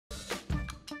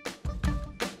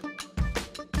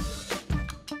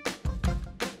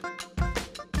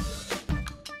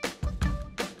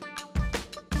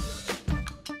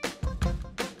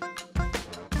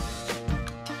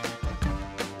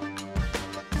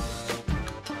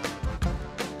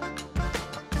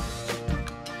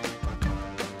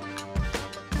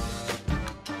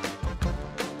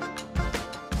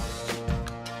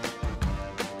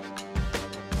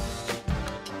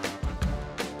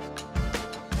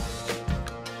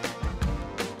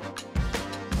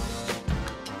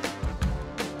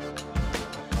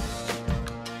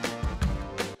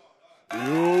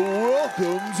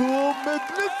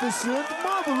magnificent,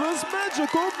 marvelous,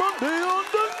 magical Monday on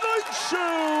the Night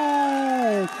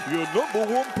Show! Your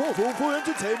 #1 portal for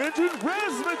entertainment in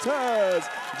razzmatazz.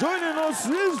 Joining us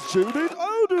is Judith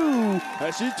Audu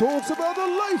as she talks about the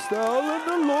lifestyle and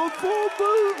the love for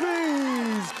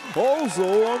movies. Also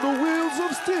on the wheels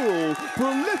of steel,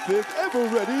 prolific,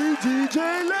 ever-ready DJ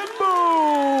Lambo.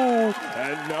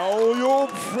 And now your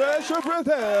fresh breath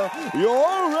air, your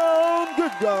all-round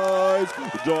good guys,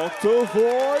 Dr.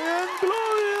 Foy and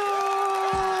Gloria.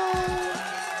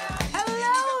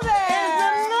 Hello there. It's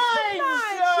a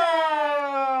night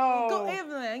show. Good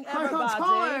evening, everybody.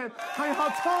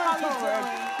 How you doing?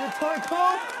 You're toying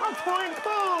cold? I'm toying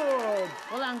cold.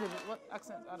 What language? What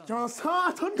accent? I don't know. Just I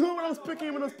don't know when I was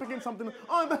picking something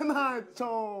on the night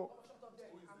show.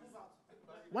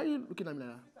 Why are you looking at me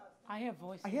like that? I hear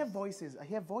voices. I hear voices. I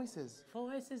hear voices.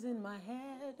 Voices in my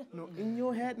head. No, in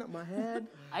your head, not my head.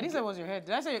 I didn't say it was your head.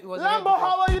 Did I say it was Lambo, your head?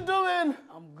 how are you doing?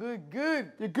 I'm good.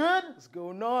 You good? What's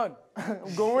going on?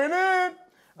 I'm going in.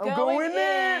 I'm going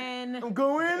in,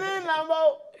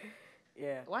 Lambo.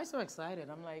 Yeah. Why so excited?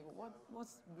 I'm like,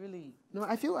 what's really? No,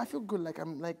 I feel good.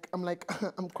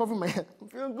 I'm covering my head. I'm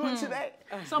feeling good today.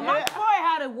 So my boy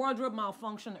had a wardrobe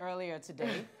malfunction earlier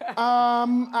today.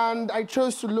 And I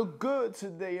chose to look good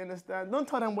today. You understand? Don't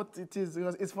tell them what it is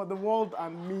because it's for the world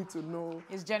and me to know.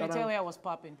 His genitalia was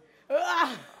popping.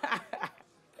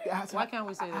 Why can't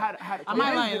we say that? Am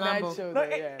I lying, Lambo? No,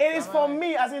 it is for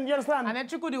me, as in, you understand? And then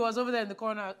Chukwudi was over there in the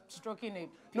corner stroking it.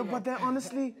 No, but then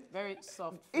honestly, very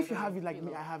soft. if you have it like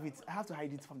me, I have it. I have to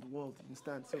hide it from the world, you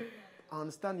understand? So I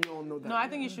understand you all know that. No, I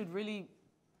think you should really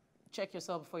check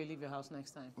yourself before you leave your house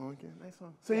next time. Okay, nice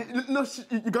one. So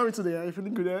you got me today, if you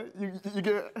think good, you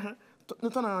get... No,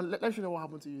 turn around, let me know what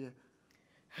happened to you here.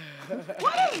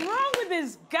 What is wrong with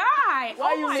this guy? Why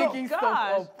are you making stuff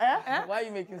up? Eh? Why are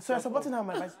you making So stuff you're supporting her,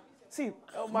 my vice. See,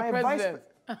 my president.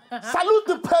 Salute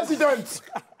the president!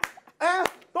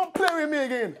 Don't play with me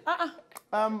again.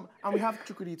 And we have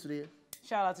Chukwudi today.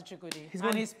 Shout out to Chukwudi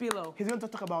and his pillow. He's going to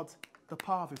talk about the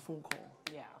power of a phone call.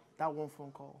 Yeah. That one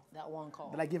phone call. That one call.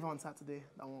 That I gave her on Saturday.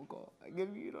 That one call. I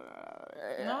gave you.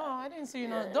 No, I didn't see you.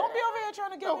 No. Don't be over here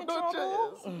trying to get me in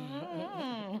trouble.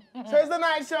 So it's the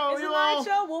night show. It's the night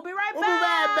show. We'll be right back. We'll be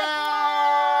right back.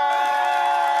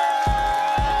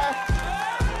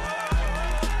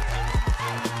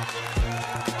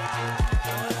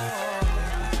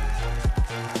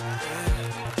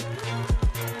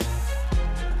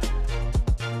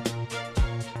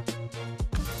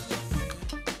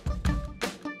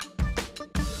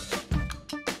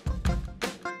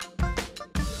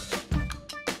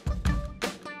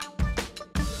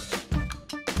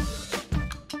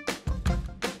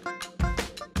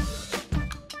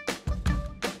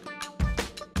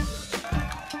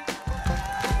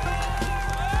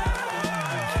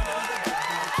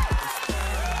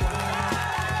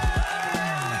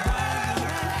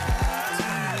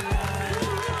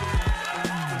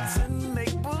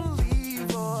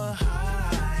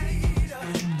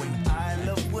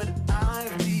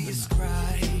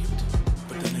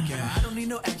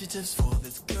 For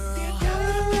this girl.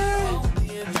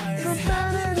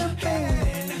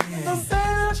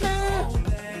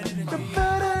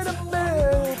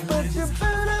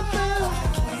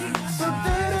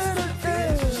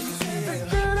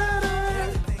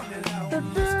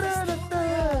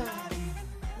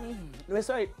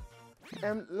 Sorry,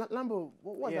 Lambo,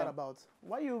 what's that about?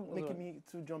 Why are you making me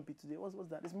too jumpy today? What's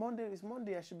that? It's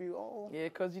Monday. I should be Yeah,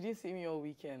 because you didn't see me all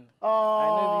weekend. Oh, I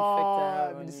know the effect I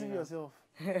have on deceive you. yourself.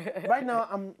 Right now,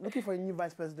 I'm looking for a new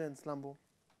vice president, Lambo.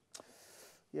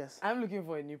 Yes. I'm looking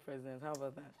for a new president. How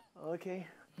about that? Okay,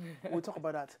 we'll talk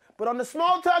about that. But on the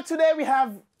small talk today, we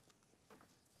have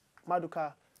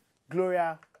Maduka,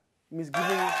 Gloria, Miss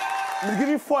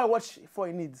Giving Foy what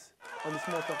Foy needs on the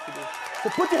small talk today. So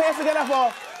put your hands together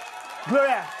for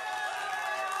Gloria.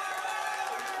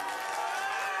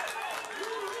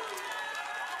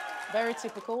 Very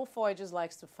typical. Foy just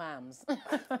likes to fams.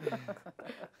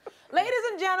 Ladies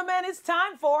and gentlemen, it's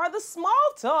time for the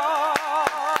small talk.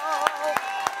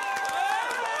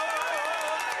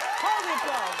 Hold the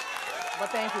applause. But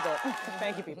thank you, though.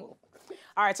 Thank you, people.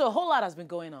 All right, so a whole lot has been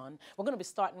going on. We're going to be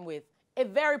starting with a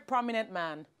very prominent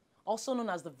man, also known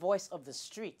as the voice of the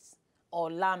streets,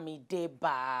 Olamide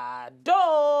Bado.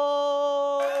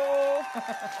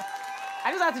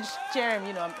 I just had to share him,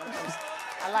 you know.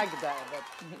 I like the guy,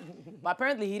 but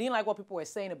apparently he didn't like what people were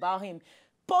saying about him.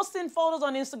 Posting photos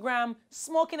on Instagram,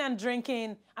 smoking and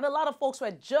drinking, and a lot of folks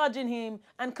were judging him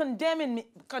and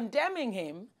condemning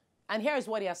him. And here is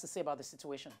what he has to say about the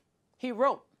situation. He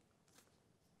wrote,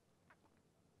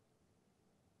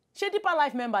 She deeper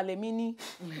life member Lemini.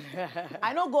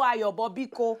 I know go at your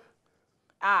Bobiko.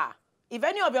 If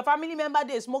any of your family members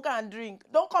they smoke and drink,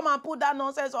 don't come and put that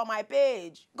nonsense on my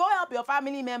page. Go help your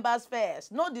family members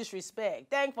first. No disrespect.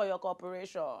 Thank for your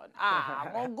cooperation.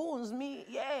 Mongoons me.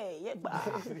 Yeah.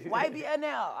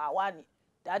 YBNL. Awani.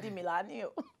 Daddy Milani.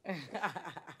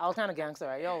 I was kind of gangster,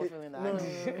 right? Y'all were feeling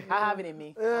that. I have it in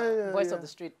me. Voice of the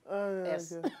street.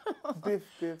 Yes.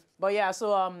 Biff. But yeah,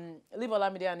 so Live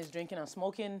Olamide and is drinking and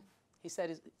smoking. He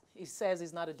says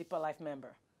he's not a Deeper Life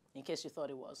member, in case you thought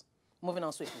he was. Moving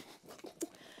on swiftly.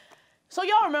 So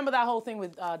y'all remember that whole thing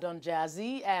with Don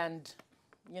Jazzy and,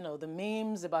 you know, the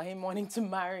memes about him wanting to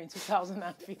marry in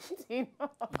 2015?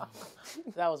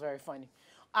 That was very funny.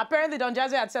 Apparently, Don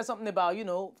Jazzy had said something about, you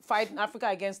know, fighting Africa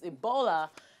against Ebola,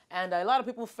 and a lot of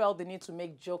people felt the need to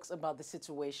make jokes about the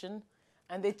situation,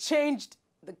 and they changed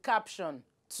the caption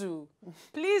to,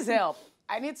 please help,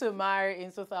 I need to marry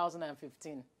in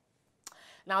 2015.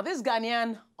 Now, this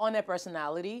Ghanaian on-air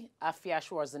personality, Afia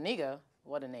Schwarzenegger,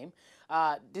 what a name,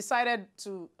 decided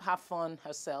to have fun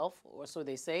herself, or so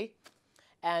they say,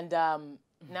 and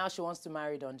now she wants to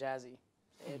marry Don Jazzy.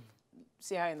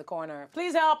 See her in the corner.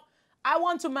 Please help, I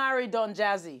want to marry Don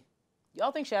Jazzy.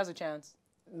 Y'all think she has a chance?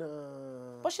 Nah.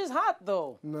 But she's hot,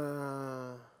 though.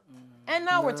 Nah. And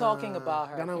now we're talking about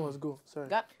her. Ghana must go. Sorry.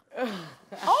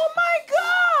 Oh my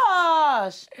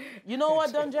gosh! You know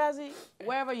what, Don Jazzy?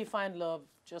 Wherever you find love,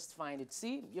 just find it.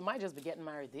 See, you might just be getting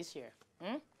married this year.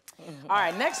 All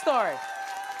right, next story.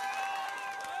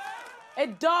 A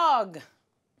dog.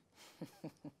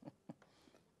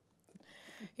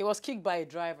 He was kicked by a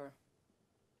driver.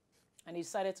 And he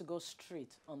decided to go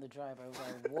straight on the driver. I was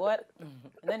like, what? And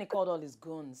then he called all his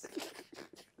goons.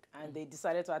 And they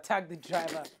decided to attack the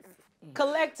driver.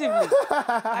 Collectively.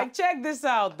 Like, check this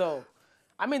out, though.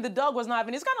 I mean, the dog was not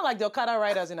having... It's kind of like the Okada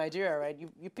riders in Nigeria, right?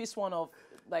 You piss one off,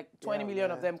 like 20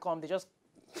 million of them come. They just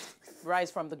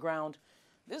rise from the ground.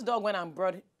 This dog went and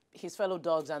brought his fellow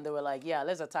dogs, and they were like, yeah,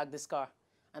 let's attack this car.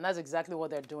 And that's exactly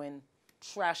what they're doing,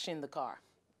 trashing the car.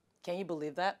 Can you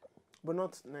believe that? But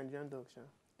not Nigerian dogs, yeah.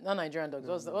 Not Nigerian dogs.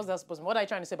 What's that supposed to mean? What are you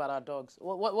trying to say about our dogs?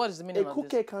 What is the meaning of this? A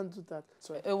cookie can't do that.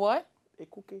 Sorry. A what? A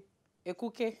cookie. A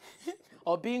cookie.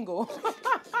 Or bingo.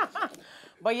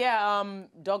 But yeah,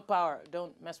 dog power.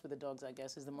 Don't mess with the dogs, I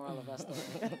guess, is the moral of that story.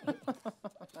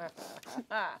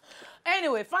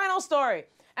 Anyway, final story.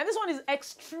 And this one is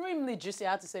extremely juicy.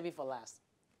 I had to save it for last.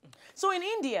 So in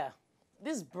India,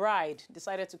 this bride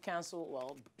decided to cancel,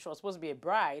 well, she was supposed to be a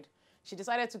bride. She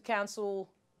decided to cancel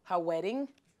her wedding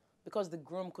because the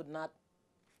groom could not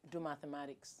do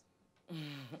mathematics.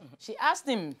 She asked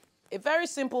him a very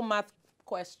simple math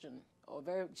question.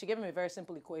 She gave him a very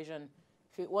simple equation.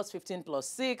 What's 15 plus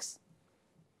 6?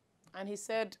 And he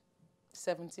said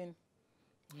 17.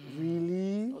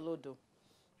 Really? Olodo.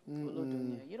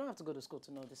 Olodo, yeah. You don't have to go to school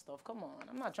to know this stuff. Come on.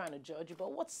 I'm not trying to judge you,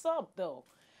 but what's up, though?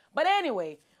 But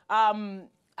anyway,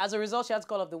 as a result, she had to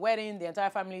call off the wedding. The entire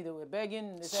family, they were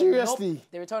begging. They said, Seriously? Nope.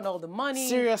 They returned all the money.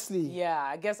 Seriously? Yeah,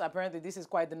 I guess apparently this is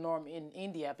quite the norm in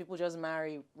India. People just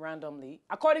marry randomly.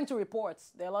 According to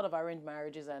reports, there are a lot of arranged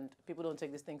marriages and people don't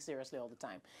take this thing seriously all the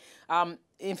time.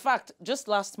 In fact, just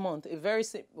last month,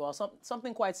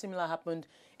 something quite similar happened.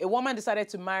 A woman decided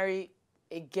to marry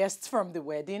a guest from the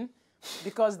wedding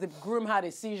because the groom had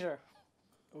a seizure.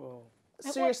 Oh.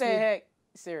 Seriously? What the heck?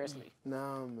 Seriously.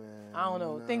 No, man. I don't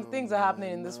know. Things are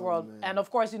happening in this world. Man. And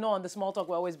of course, you know, on the small talk,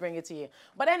 we always bring it to you.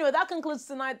 But anyway, that concludes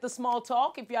tonight, the small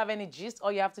talk. If you have any gist,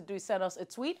 all you have to do is send us a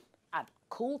tweet at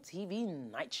Cool TV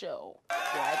Night Show. Be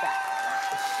right back.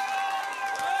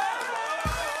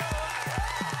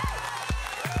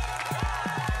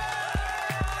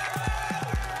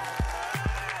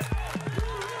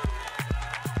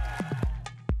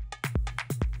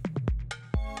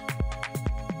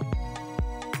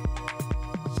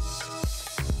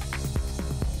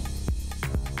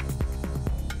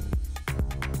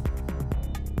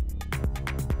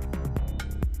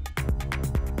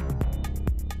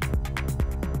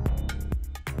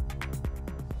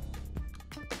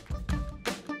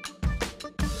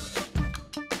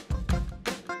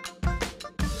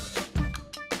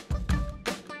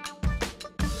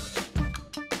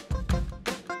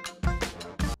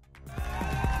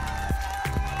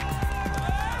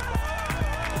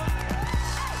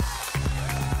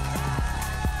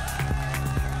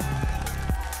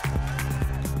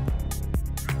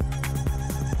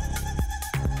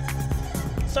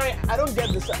 Sorry, I don't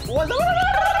get this. What's that?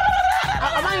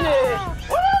 Am I in a...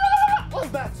 What's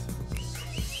that?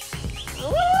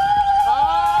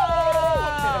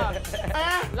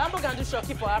 Lambo can do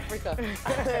shocky for Africa.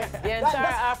 The entire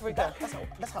Africa.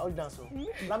 That's how I dance. So.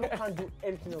 Lambo can't do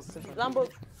anything else. Lambo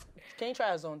Can you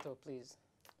try Azonto, please?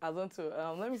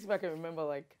 Azonto. Let me see if I can remember.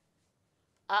 Like,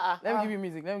 Let let me give you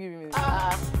music. Let me give you music.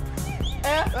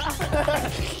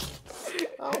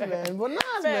 Oh man, but nah,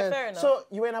 Fair man. enough. So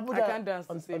you were in Abuja. I can't dance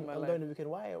to save my life. During the weekend.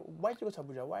 Why did you go to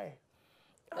Abuja? Why?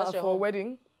 That's your For a home.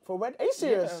 wedding. For what? Are you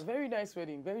serious? Yeah, very nice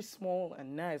wedding. Very small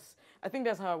and nice. I think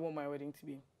that's how I want my wedding to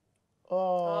be.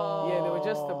 Oh. Yeah, there were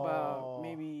just about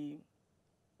maybe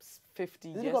 50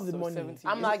 Is it guests because of the or money? 70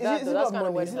 I'm guests. like that, Is though. it That's about kind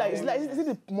of money? Is wedding. it like, is it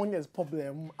the money that's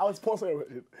problem? I would sponsor the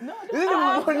wedding. No, Is it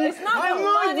the money? it's not I the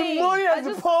know money. it's the money that's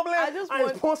the problem. I just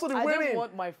I sponsor the I wedding. just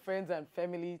want my friends and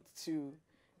family to,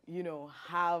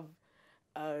 have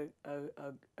a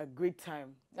great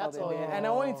time. That's while all they're you there. And I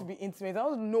want it to be intimate. I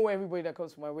want to know everybody that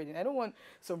comes to my wedding. I don't want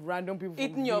some random people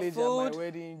Eating from the your village food. at my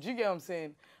wedding. Do you get what I'm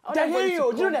saying? I want They everybody hear to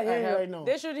you. Do you know come they hear and you have- right now?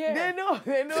 They should hear. They know.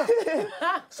 They know.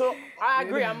 So I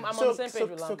agree. I'm on the same page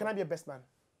with So Lambo. can I be a best man?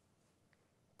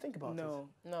 Think about No.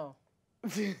 No.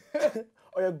 it.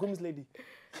 Or your groom's lady.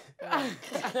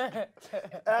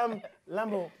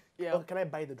 Lambo. Yeah. Oh, can I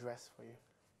buy the dress for you?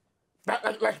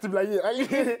 Like to be like,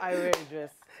 yeah. I wear a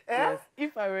dress. Yes.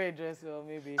 If I wear a dress, well,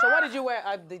 maybe. So what did you wear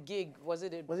at the gig? Was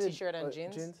it a Was it, t-shirt and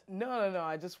jeans? No.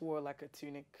 I just wore like a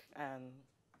tunic and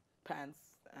pants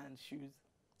and shoes.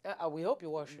 We hope you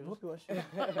wore shoes. Hope you wash it.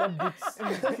 Not boots.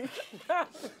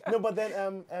 No, but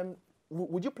then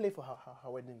would you play for her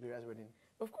wedding, Gloria's wedding?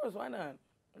 Of course, why not?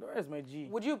 Where's my G?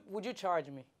 Would you charge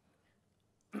me?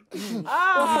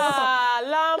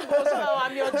 Lambo, so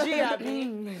I'm your G, Abby.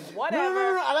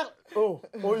 Whatever. No.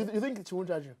 You think she won't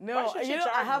charge you? No, Why should she I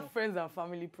charge have me? friends and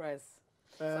family price.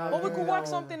 But we could work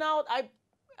something out. I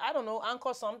don't know,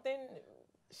 anchor something.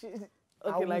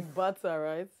 Okay, like butter,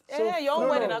 right? Yeah, your own no,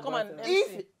 wedding. no, I'll come and but,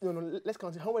 MC. If let's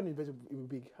count it. Her wedding will be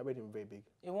big. Her wedding will be very big.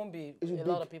 It won't be Is it a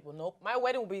lot big? of people. No, my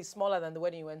wedding will be smaller than the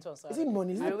wedding you went to on Is Saturday. it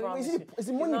money? I promise you. Is it It's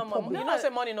money not problem? You know, say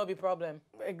money no be problem.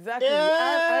 Exactly.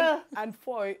 Yeah. And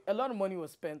for a lot of money was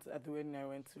spent at the wedding I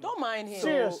went to. Don't mind him.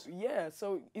 Serious? Yeah,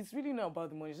 so it's really not about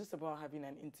the money. It's just about having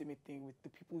an intimate thing with the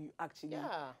people you actually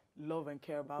Yeah. love and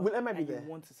care about. Will Emma be and there? you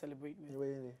want to celebrate with. Your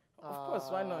wedding day. Of course,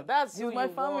 why not? that's He's who my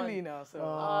you family want. now, so of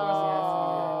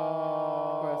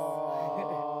course he has to be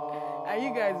there. Of course. And you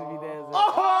guys will be there as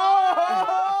well.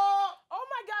 Oh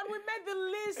my God, we made the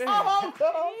list. Oh,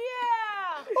 God.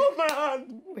 Yeah. Oh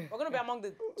man! We're gonna be among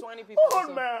the 20 people. Oh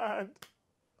so- man!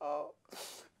 Oh.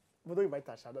 But don't invite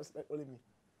Tasha. That's like only me.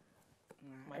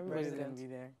 My Everybody's gonna president. be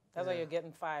there. That's why you're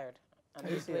getting fired and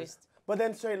displaced. But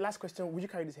then, sorry, last question. Would you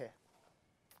carry this hair?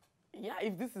 Yeah,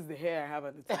 if this is the hair I have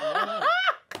at the time.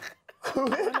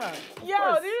 Why not?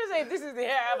 Yo, did you say this is the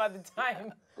hair I have at the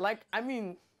time? Like, I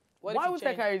mean, What if why you would I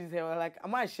change? carry this hair? Like,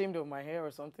 am I ashamed of my hair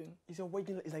or something? It's a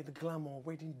wedding. It's like the glamour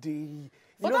wedding day.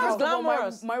 But that's But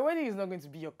glamorous. My wedding is not going to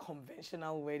be your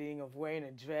conventional wedding of wearing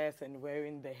a dress and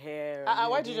wearing the hair.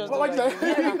 Why'd you just But do why'd like you-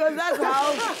 Yeah, because that's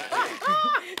how.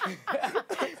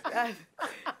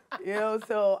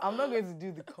 So I'm not going to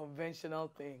do the conventional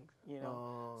thing,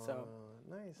 So,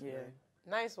 Nice. yeah. Man.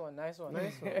 Nice one, nice one.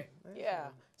 Nice one. Nice Yeah.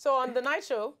 one. So on the night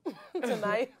show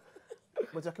tonight,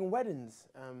 We're talking weddings.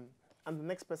 And the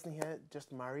next person here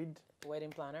just married.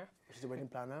 wedding planner. She's a wedding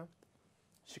planner.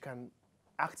 She can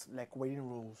act like wedding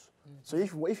roles. So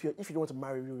if you don't want to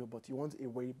marry you, but you want a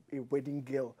wedding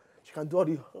girl, she can do all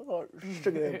the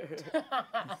sugar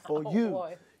for you.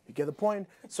 Boy. You get the point.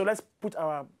 So let's put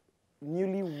our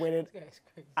newly wedded This guy's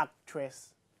crazy.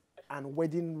 actress and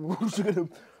wedding rules together.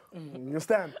 You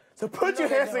understand? So put your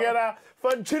hands together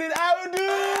for Judith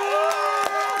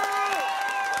Audu!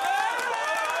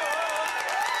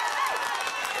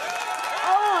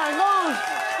 Oh my gosh!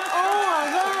 Oh my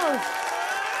gosh!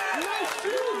 Nice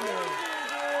shoes.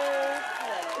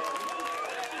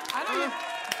 I know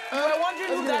you were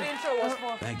wondering who that intro was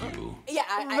for. Thank you. Yeah,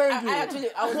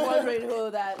 I was wondering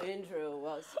who that intro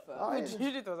was for.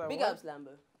 Judith was like, Big what? ups, Lambo.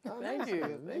 Thank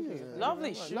you. Thank you.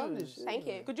 Lovely shoes. Thank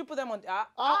you. Could you put them on?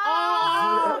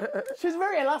 She's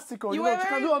very elastic. You know, she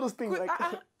can do all those things. Quick,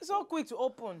 Like, so quick to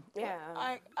open. Yeah.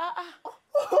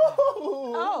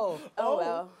 Oh. Oh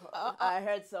well. I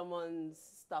heard someone's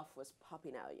stuff was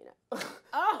popping out,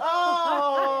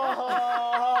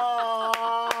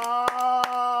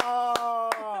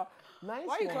 Nice.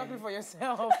 Why are you one. clapping for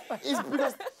yourself? It's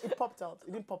because it popped out.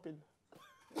 It didn't pop in.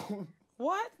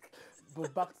 What?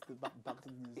 But back to the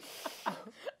news.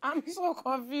 I'm so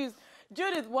confused.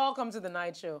 Judith, welcome to the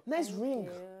night show. Nice ring.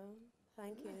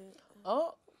 Thank you.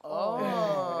 Oh.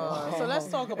 So let's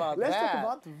talk about Let's that. talk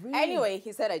about the ring. Anyway,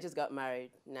 he said I just got married.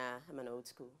 Nah, I'm an old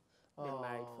school. Been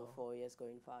married for 4 years,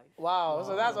 going 5. Wow,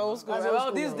 so that's old school. That's old Well,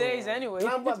 school. these days anyway.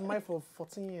 Lamb was married for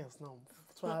 14 years now.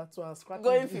 to her scratch.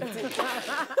 Going 15.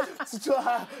 to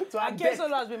her And deck.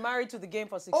 Kesolo has been married to the game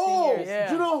for 16 Oh, years.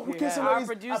 do you know who Kesolo Our is?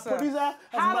 producer. A producer has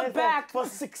been How married back? for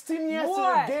 16 years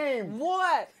What? to the game.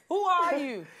 What? Who are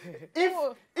you?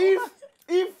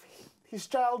 If his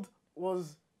child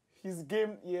was his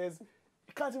game years,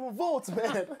 he can't even vote,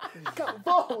 man. He can't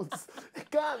vote. He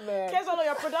can't, man. Kesolo,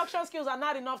 your production skills are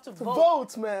not enough to vote.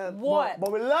 Vote, man. What?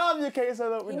 But we love you,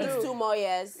 Kesolo. We He do. needs 2 more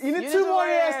years. You need You 2 need more 2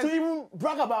 years years. to even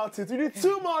brag about it. You need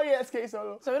 2 more years,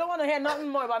 Kesolo. So we don't want to hear nothing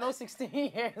more about no 16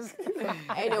 years.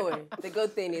 Anyway, the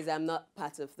good thing is I'm not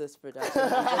part of this production.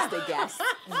 I'm just a guest.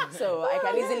 So I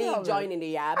can easily join in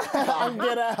the yab. And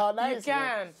get out. You Nice,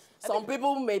 man. can. Some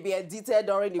people may be edited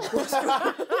during the post.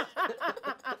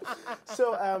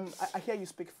 So, I hear you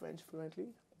speak French fluently.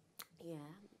 Yeah.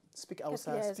 Speak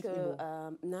Hausa, speak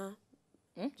Igbo. Non,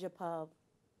 je parle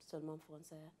seulement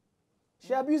français.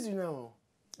 She abused you now.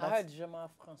 I heard je m'en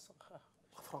français.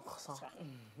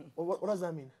 What does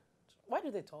that mean? Why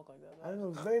do they talk like that? I don't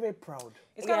know. Very, very proud.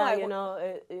 It's kind of Yeah, like, you know,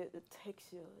 it takes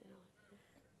you,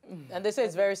 and they say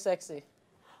it's very sexy.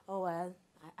 Oh, well,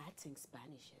 I think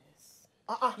Spanish is.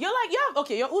 You're like, yeah,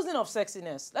 okay, you're oozing of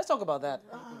sexiness. Let's talk about that.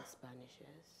 I think Spanish is.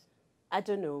 I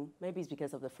don't know. Maybe it's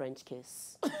because of the French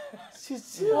kiss.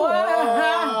 She's Good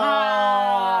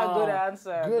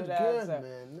answer. good, answer.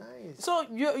 man. Nice. So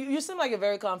you seem like a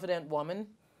very confident woman.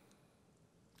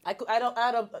 I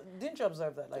don't. Didn't you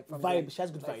observe that? Like from Vibe. the- She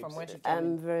has good like vibes. From when she came I'm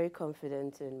in. very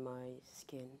confident in my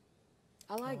skin.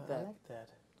 I like I that. like that.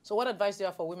 So what advice do you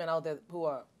have for women out there who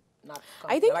are not?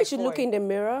 I think like you should look Corey? in the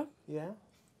mirror Yeah.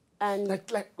 and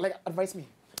Like, advise me.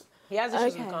 He has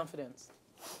issues Okay. with confidence.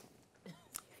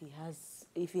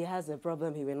 if he has a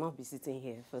problem, he will not be sitting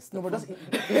here. First No, of but all. that's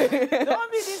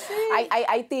Don't be deceived.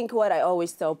 I think what I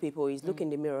always tell people is look in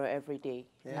the mirror every day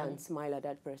Yeah. and smile at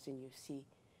that person you see.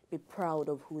 Be proud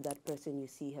of who that person you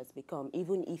see has become.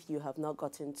 Even if you have not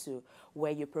gotten to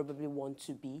where you probably want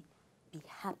to be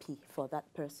happy for that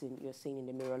person you're seeing in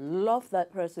the mirror. Love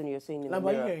that person you're seeing in the Lambo,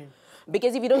 are you mirror. hearing?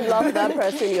 Because if you don't love that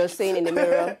person you're seeing in the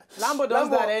mirror, Lambo does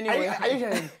Lambo, that anyway. Are you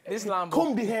hearing? This Lambo.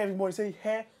 Comb the hair every morning. Say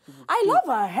hair. I love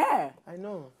her hair. I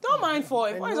know. Don't mind for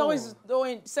it. He's know. always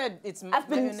said it's I've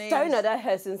been mayonnaise. staring at that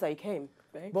hair since I came.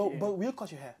 But will you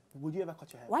cut your hair? Would you ever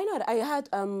cut your hair? Why not? I had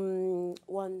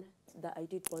one that I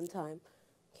did one time.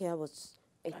 Hair was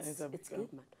it's good,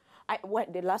 man.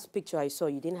 The last picture I saw,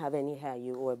 you didn't have any hair.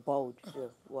 You were bald. So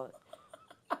what?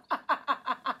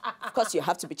 Of course, you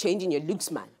have to be changing your looks,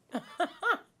 man.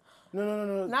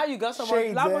 No. Now you got someone.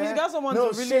 Shades, Lambo, eh? you got someone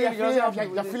No, to really. shades.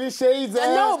 You're feeling shades.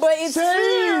 Eh? No, but it's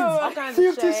shades. All kinds of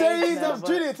 50 shades, shades no, of but-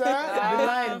 Judith,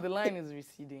 eh? The line is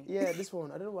receding. Yeah, this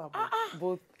one. I don't know what happened.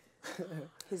 Both.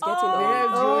 He's getting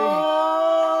old.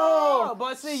 Oh,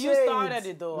 but see, you Shades. started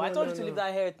it though. I No, told no, you to no. leave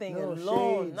that hair thing No,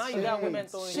 alone. shades, Now you got women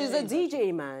shades. throwing. She's a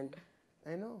DJ, man.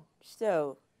 I know.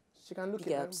 So, She can look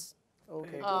big at them. ups.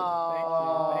 Okay. good.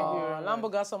 Oh,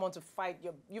 Lambo got someone to fight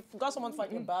your. You got someone to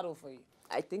fight your battle for you.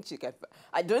 I think she can.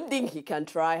 I don't think he can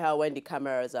try her when the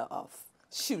cameras are off.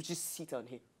 She'll just sit on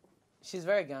him. She's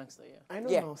very gangster, yeah. I know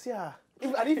Yeah. now. See her. I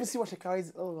didn't even see what she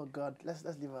carries. Oh my God. Let's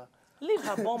leave her. Leave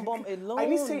her bum bum alone. I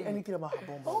didn't say anything about her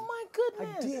bomb. Oh my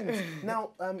I goodness. didn't.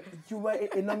 Now, you were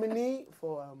a nominee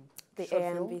for The short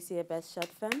film. AMVCA Best Short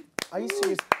Film. Are you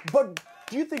serious? But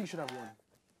do you think you should have won?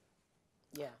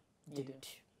 Yeah, you do.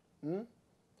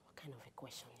 What kind of a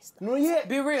question is that? No, yeah.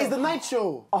 Be real. It's the night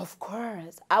show. Of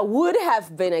course. I would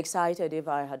have been excited if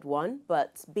I had won,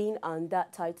 but being on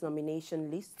that tight nomination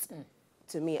list,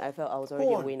 to me, I felt I was already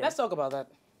Go a on. winner. Let's talk about that.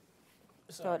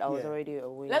 I felt I was Yeah. already a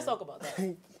winner. Let's talk about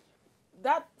that.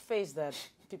 That face that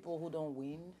people who don't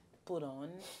win put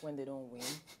on when they don't win,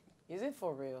 is it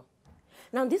for real?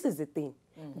 Now, this is the thing.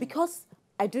 Because,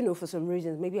 I don't know, for some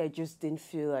reasons, maybe I just didn't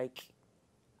feel like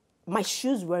my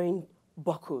shoes weren't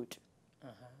buckled.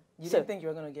 You So- didn't think you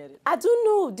were gonna get it. I don't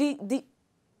know. Did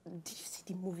you see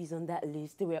the movies on that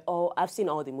list? They were all, I've seen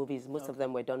all the movies. Most of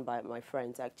them were done by my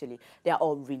friends, actually. They are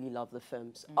all really lovely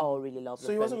films. All really lovely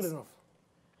So it films. wasn't good enough.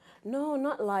 No,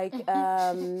 not like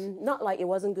not like it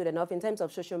wasn't good enough. In terms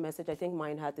of social message, I think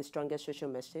mine had the strongest social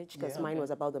message because Yeah. mine was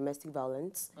about domestic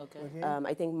violence. Okay.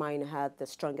 I think mine had the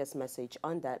strongest message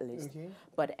on that list. Okay.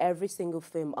 But every single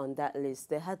film on that list,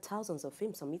 they had thousands of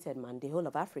films submitted, man, the whole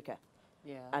of Africa.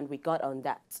 Yeah. And we got on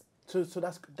that. So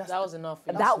that's That was enough.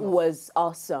 for you. That was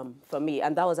awesome for me.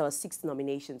 And that was our 6th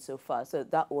nomination so far. So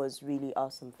that was really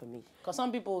awesome for me. Because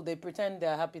some people, they pretend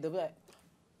they're happy. They'll be like,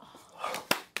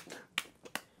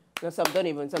 No, some don't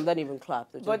even clap.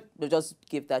 They'll just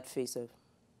give that face of,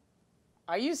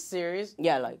 are you serious?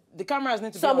 yeah, like. The cameras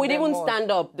need to be Some on would them even more.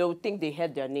 stand up. They would think they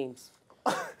heard their names.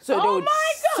 So Oh my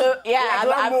God! So yeah,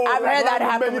 I've heard that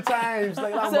happen many times.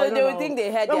 Like, so they would think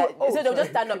they had that. So they'll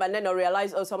just stand up and then they'll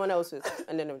realize, oh, someone else is.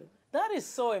 And then That is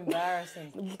so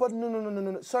embarrassing. But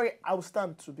no. Sorry, I will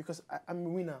stand too because I'm a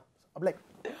winner. I'm like.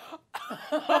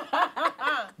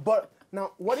 But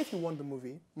now, what if you won the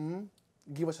movie?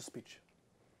 Give us a speech.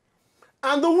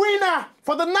 And the winner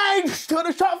for the night for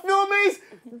the short film is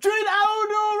Judith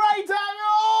Audu, right time.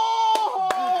 Oh!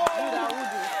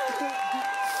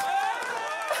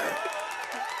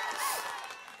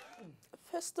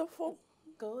 First of all,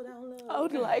 Go down low. I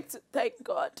would like to thank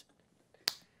God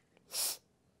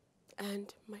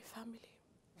and my family,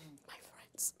 my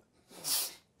friends.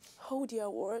 Hold your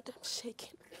word, I'm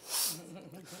shaking.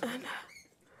 And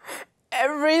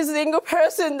every single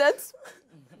person that's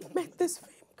made this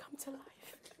film come to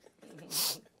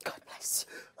life. God bless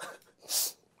you.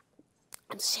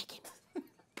 I'm shaking.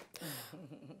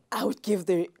 I would give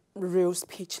the real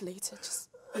speech later. Just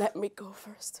let me go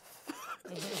first.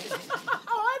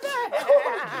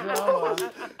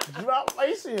 Drop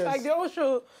my serious. Like the whole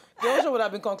show would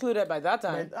have been concluded by that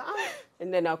time.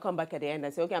 And then I'll come back at the end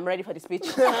and say, okay, I'm ready for the speech.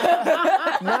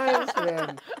 Nice,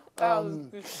 man.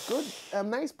 Good.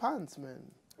 Nice pants, man.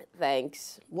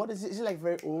 Thanks. What is it? Is it like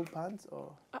very old pants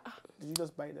or did you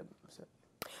just buy them?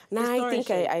 No, I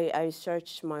think I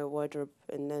searched my wardrobe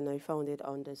and then I found it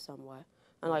under somewhere.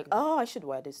 I'm like, oh, I should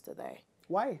wear this today.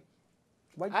 Why?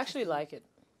 Why? I actually like it.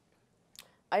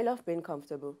 I love being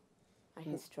comfortable. I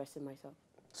hate stressing myself.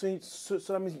 So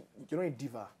that means you're not a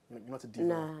diva. You're not a diva.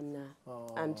 Nah.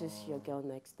 I'm just your girl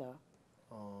next door.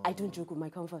 I don't joke with my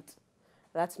comfort.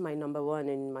 That's my number one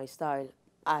in my style.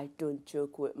 I don't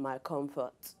joke with my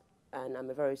comfort. And I'm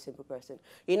a very simple person.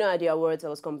 You know, at the awards, I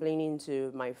was complaining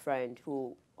to my friend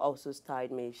who also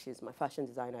styled me. She's my fashion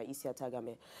designer, Isia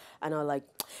Tagame. And I was like,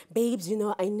 babes, you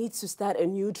know, I need to start a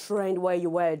new trend where you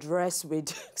wear a dress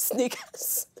with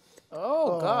sneakers.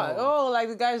 Oh, God. Oh, like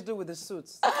the guys do with the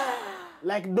suits.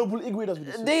 Like double Igwe does with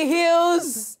the suit. The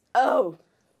heels. Oh,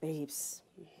 babes,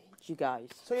 you guys.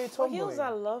 So you're a tomboy. Heels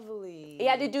are lovely.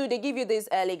 Yeah, they do. They give you this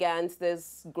elegance,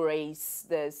 this grace,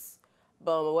 this...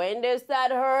 But when they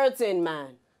start hurting,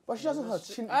 man. But she doesn't hurt.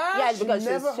 Yeah, because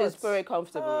never she's hurts. very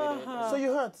comfortable with it. So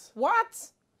you hurt. What?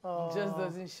 Just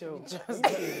doesn't show.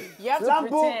 You have to Lambo,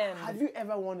 pretend. have you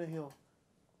ever worn a heel?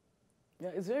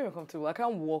 Yeah, it's very uncomfortable. I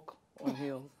can't walk on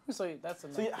heels. So that's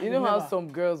a So You know how some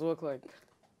girls walk like...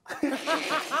 And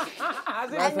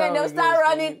then they'll start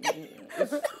running.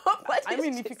 I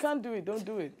mean, if you can't do it, don't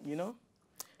do it, you know?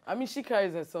 I mean, she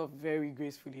carries herself very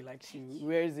gracefully, like she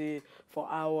wears it for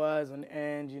hours on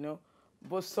end, you know?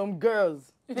 But some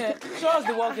girls... Show us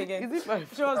the walk again. Is it fine?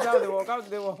 Show us how they walk. How do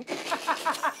they walk?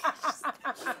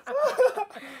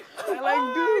 I'm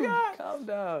like, dude, calm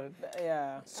down.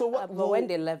 Yeah. So what? But when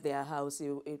they left their house,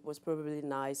 it was probably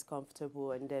nice,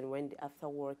 comfortable, and then after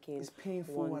working, It's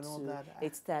painful and all that.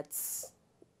 It starts.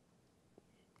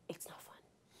 It's not fun.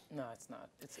 No, it's not.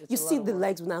 It's You a see lot the of work.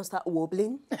 legs now start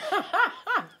wobbling.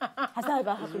 Has that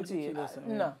ever happened to you?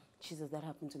 No. Jesus, that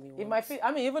happened to me once. If my feet,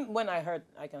 I mean, even when I hurt,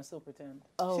 I can still pretend.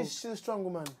 Oh, She's a strong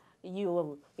woman.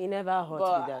 you never hurt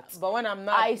with that. But when I'm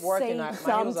not I working, say my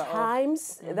heels are off.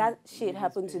 sometimes that shit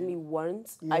happened to me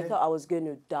once. I Yeah. thought I was going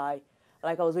to die.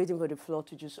 Like I was waiting for the floor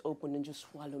to just open and just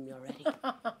swallow me already.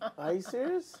 Are you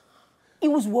serious? It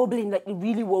was wobbling, like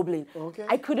really wobbling. Okay.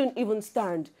 I couldn't even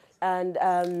stand. And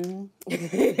and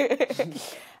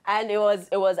it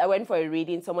was I went for a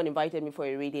reading, someone invited me for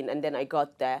a reading, and then I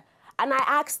got there. And I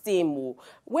asked him,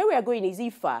 where we are going, is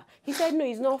it far? He said, no,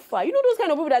 it's not far. You know those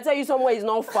kind of people that tell you somewhere is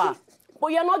not far,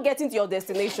 but you're not getting to your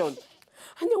destination.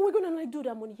 And then we're going to like, dude,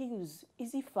 I'm on heels.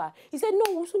 Is it far? He said,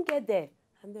 no, we'll soon get there.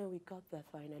 And then we got there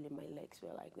finally, my legs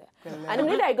were like that. And the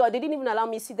minute I got, they didn't even allow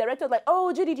me to see. The director was like,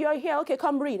 oh, Judith, you're here. Okay,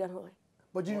 come read. And I'm like,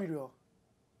 But you read well.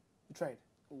 You tried.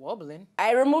 Wobbling.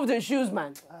 I removed the shoes,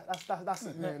 man. That's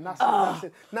it, man. That's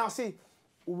it. Now, see,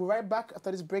 we'll be right back after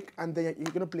this break, and then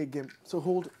you're going to play a game. So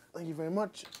hold. Thank you very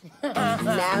much.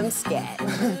 Now I'm scared.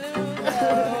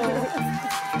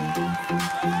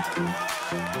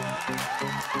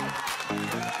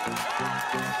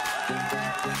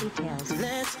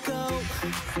 Let's go.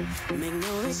 Make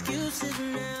no excuses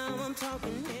now. I'm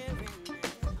talking here and now.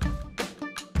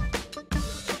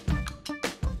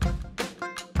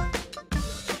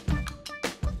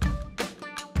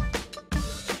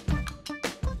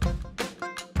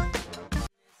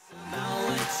 About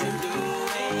what you're doing.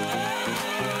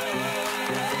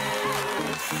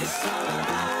 It's all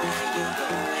about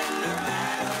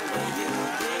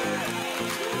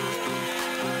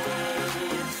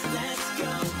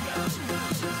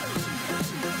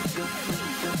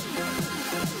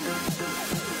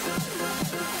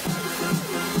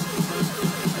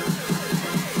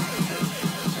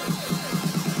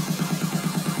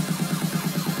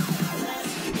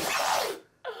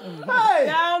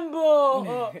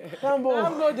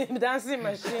Lambo, the dancing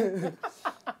machine.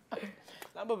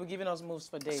 Lambo be giving us moves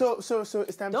for days. So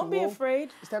it's time to Don't be roll.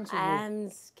 afraid. It's time to roll. I'm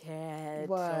scared.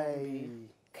 Why?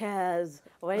 Because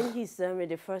when he saw me,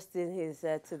 the first thing he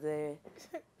said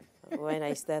when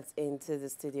I stepped into the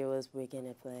studio was, we're going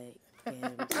to play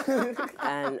games.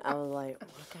 And I was like,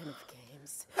 what kind of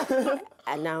games?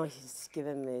 And now he's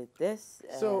giving me this.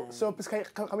 So please, can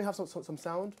we have some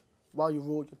sound while you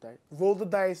roll your dice? Roll the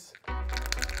dice.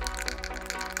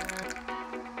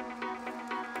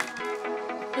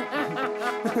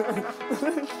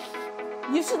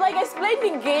 You should explain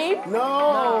the game.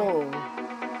 No.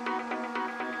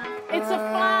 It's a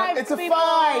 5. It's a people.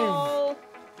 5.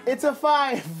 It's a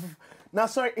 5. Now,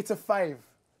 sorry, it's a 5.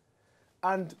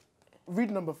 And read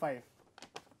number 5.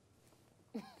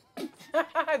 Do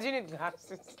you need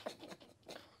glasses?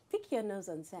 Pick your nose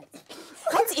on set.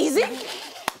 That's easy.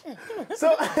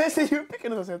 So you pick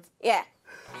another set. Yeah.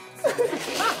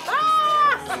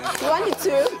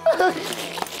 22.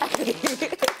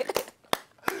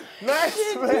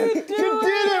 Nice, man. You did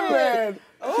it, man.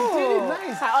 Oh, You did it,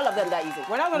 nice. All of them that easy.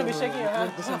 We're not going to be shaking your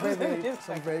hand. This is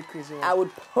very crazy one. I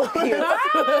would poke you.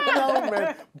 No,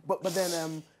 man. But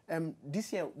then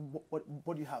this year,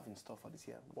 what do you have in store for this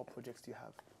year? What projects do you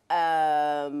have?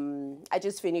 I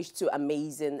just finished 2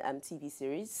 amazing TV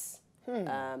series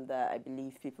that I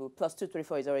believe people, plus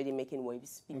 234 is already making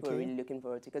waves. People are really looking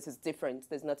forward to because it's different.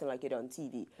 There's nothing like it on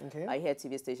TV. Okay. I hear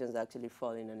TV stations actually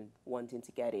falling and wanting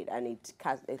to get it, and it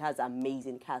has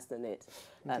amazing cast in it.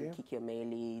 Kiki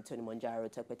Omeli, Tony Monjaro,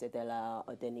 Tokpete Della,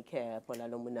 Odenike, Paula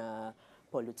Lomuna,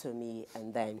 Polutomi,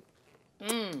 and then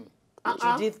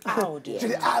Judith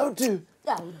Audu.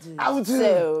 Audu.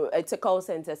 So it's a call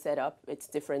center setup. It's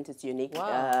different. It's unique.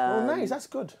 Wow. Oh, nice. That's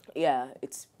good. Yeah,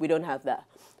 we don't have that,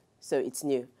 so it's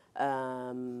new.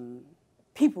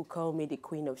 People call me the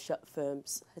queen of short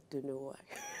films. I don't know why.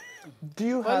 Do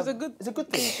you Well, have? it's a good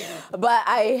thing. But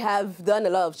I have done a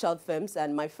lot of short films,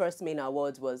 and my first main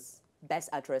award was Best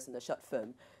Actress in a Short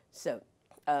Film. So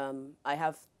I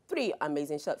have 3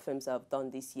 amazing short films I've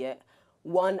done this year.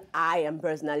 One, I am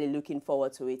personally looking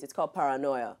forward to it. It's called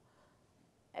Paranoia.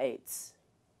 It's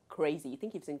crazy. You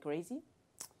think you've seen Crazy?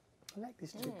 I like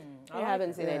this chick. I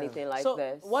haven't seen anything like So,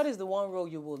 this. what is the one role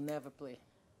you will never play?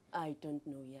 I don't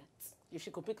know yet. If she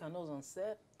could pick her nose on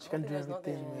set, She can do there's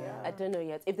nothing. everything. Yeah. I don't know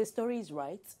yet. If the story is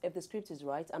right, if the script is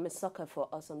right, I'm a sucker for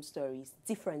awesome stories,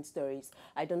 different stories.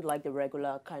 I don't like the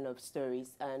regular kind of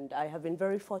stories, and I have been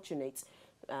very fortunate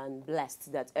and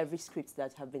blessed that every script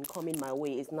that have been coming my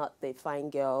way is not the fine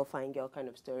girl kind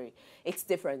of story. It's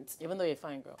different. Even though you're a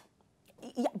fine girl.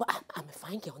 Yeah, but I'm a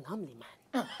fine girl normally, man.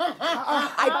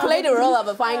 I play the role of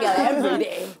a fine girl every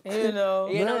day. You know.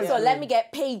 So let me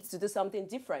get paid to do something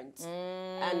different.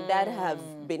 And that have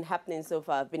been happening so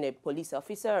far. I've been a police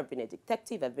officer, I've been a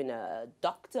detective, I've been a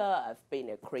doctor, I've been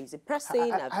a crazy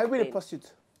person. I've been a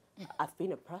prostitute. I've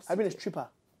been a prostitute. I've been a stripper.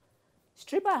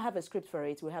 Stripper, I have a script for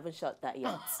it. We haven't shot that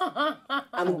yet.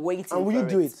 I'm waiting And will for you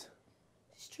do it?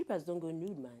 Strippers don't go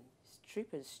nude, man.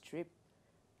 Strippers strip.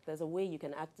 There's a way you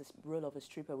can act the role of a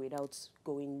stripper without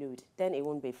going nude. Then it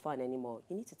won't be fun anymore.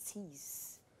 You need to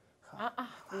tease.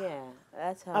 Yeah,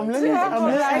 that's how. I'm it's listening. done. I'm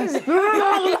listening.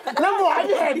 No. Lambo, have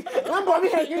you heard? Lambo, have you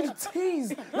heard? You need to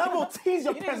tease. Lambo, tease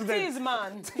your You need to president. tease,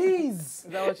 man. Tease. Is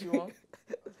that what you want?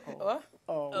 What?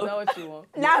 Is that what you want?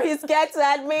 Now he's scared to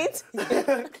admit.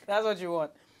 That's what you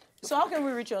want. So how can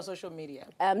we reach you on social media?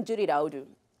 Judith Audu.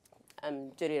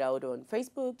 Judith Audu on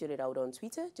Facebook, Judith Audu on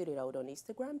Twitter, Judith Audu on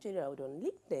Instagram, Judith Audu on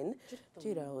LinkedIn,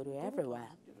 Judith Audu everywhere.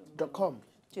 .com.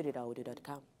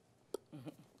 JudithAudu.com.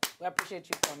 We appreciate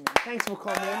you coming. Thanks for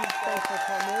coming. Thanks for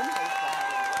coming.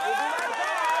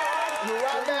 You're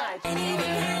right back. Can't even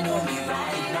handle me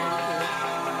right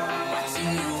now.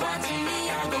 Watching you, watching me,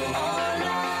 I go all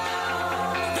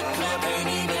out. The club can't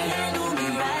even handle me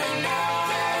right now.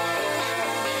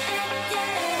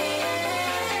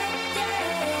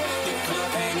 The club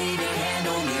can't even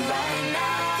handle me right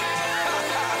now.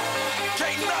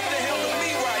 Can't nothing handle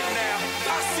me right now.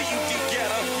 I see you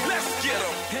together. Let's get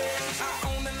 'em. I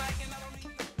own the night and I don't need.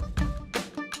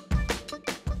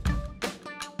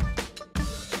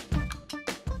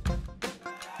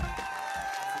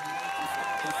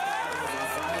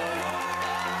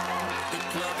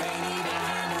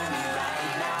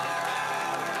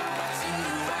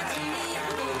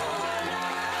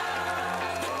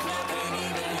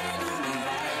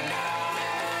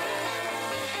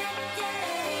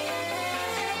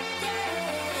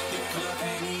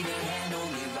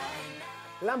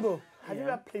 Lambo, have you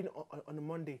ever played on a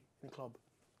Monday in the club?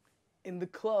 In the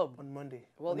club. On Monday.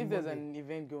 Well, On if there's Monday. an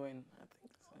event going, I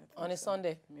think so. On a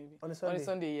Sunday. Maybe. On a Sunday? On a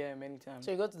Sunday, yeah, many times.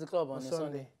 So you go to the club on a Sunday.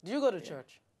 Sunday. Do you go to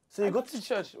church? So you I go go to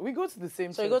church. We go to the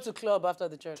same So church. you go to club after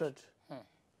the church? church.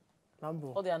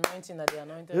 Lambo. All the anointing that they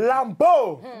anointed.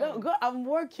 Lambo! No, God, I'm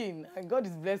working, and God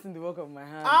is blessing the work of my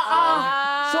hands.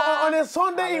 So on a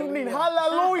Sunday evening,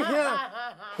 hallelujah.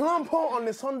 Lambo on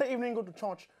a Sunday evening, go to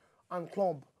church and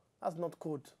club. That's not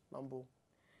code, Lambo.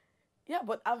 Yeah,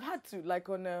 but I've had to, like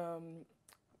on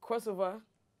crossover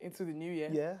into the new year.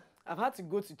 Yeah. I've had to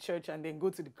go to church and then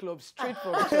go to the club straight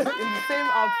from church in the same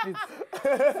outfit.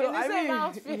 So In the same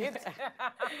outfit.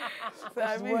 So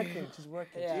I She's mean, working. She's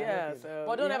working. Yeah. yeah. So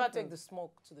But don't we ever have to- take the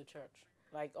smoke to the church.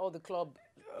 Like all the club,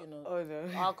 you know, Oh, no.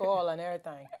 alcohol and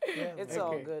everything. It's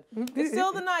all Okay. good. It's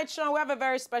still the night show. We have a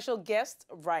very special guest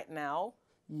right now.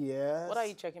 Yes. What are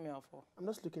you checking me out for? I'm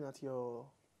just looking at your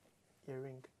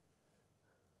ring.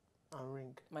 And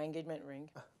ring. My engagement ring.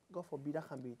 God forbid, that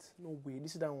can be it. No way.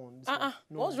 This is that one. This one.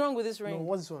 No. What's wrong with this No, ring?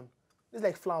 what's this one? It's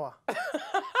like flower. It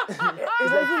It's like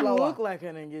doesn't flower. look like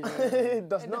an engagement. It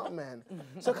does not, man.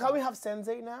 So can we have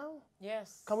sensei now?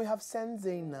 Yes. Can we have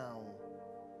sensei now?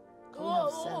 Can we Oh,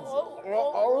 have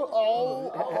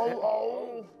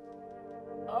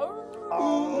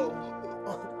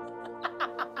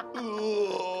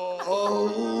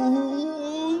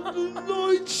The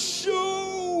night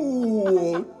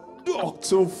show!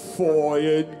 Dr.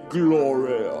 Foy and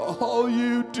Gloria, how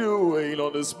you doing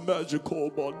on this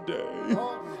magical Monday?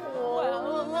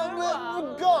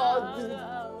 God.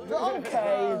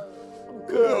 Okay.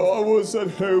 I was at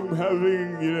home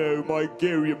having, my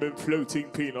Garium and floating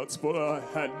peanuts, but I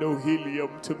had no helium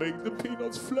to make the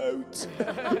peanuts float.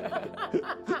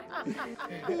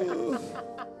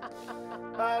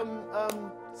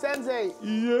 Sensei.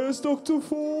 Yes, Dr.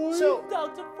 Foy? So,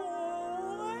 Dr.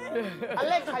 Boy. I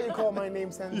like how you call my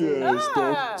name, Sensei. Yes,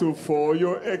 Dr. Foy,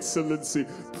 Your Excellency,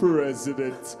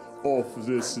 President of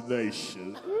this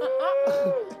nation.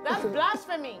 That's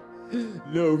blasphemy.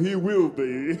 No, he will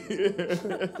be.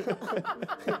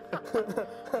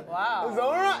 Wow. It's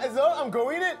all right. It's all. I'm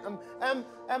going in.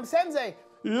 Sensei.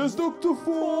 Yes, Dr.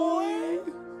 Foy.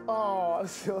 Oh,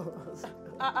 so.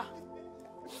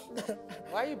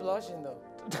 Why are you blushing though?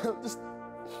 Just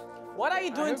What are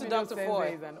you I doing hope to you know Dr. Sensei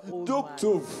Foy? is an old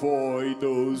Dr. Foy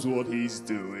knows what he's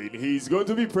doing. He's going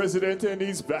to be president and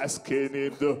he's basking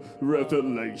in the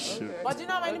revelation. But do you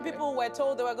know how many people were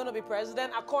told they were going to be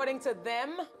president? According to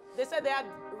them, they said they had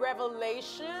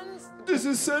revelations. This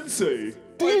is Sensei.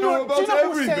 Do I you know know about who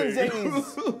everything. Sensei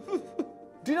is?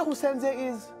 Do you know who Sensei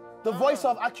is? The voice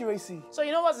of accuracy. So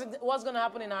you know what's going to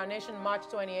happen in our nation March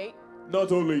 28?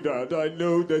 Not only that, I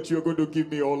know that you're going to give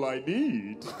me all I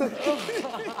need.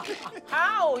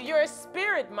 How? You're a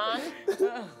spirit, man.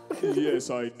 Yes,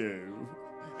 I know.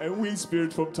 And we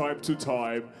spirit from time to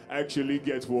time actually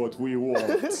get what we want.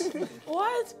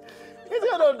 What? He's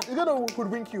gonna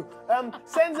hoodwink you.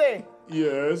 Sensei,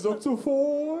 Yes, Dr.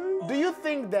 Foy. do you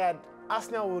think that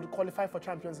Arsenal would qualify for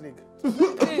Champions League?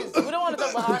 Please, we don't want to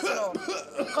talk about Arsenal.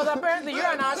 Because apparently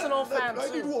you're an Arsenal fan I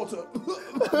need too. water.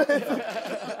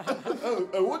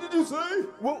 What did you say?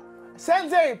 Well,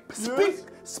 Sensei,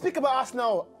 speak about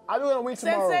Arsenal. Are we gonna win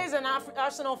tomorrow? Sensei's an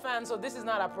Arsenal fan, so this is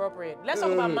not appropriate. Let's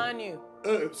talk about Man U.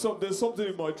 There's something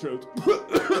in my throat.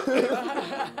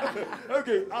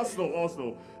 Okay,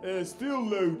 Arsenal. Still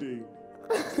loading.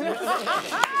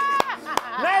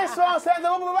 Nice one, Sensei.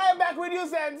 We'll be right back with you,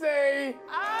 Sensei.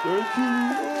 Thank you.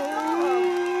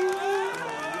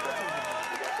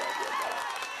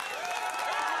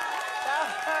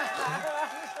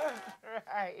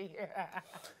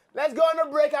 Let's go on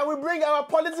a break and we bring our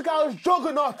political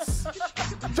juggernauts.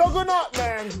 Juggernaut,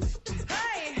 man.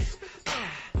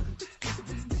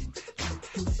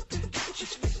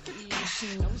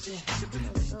 She knows it.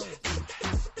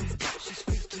 She's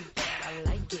freaky, but I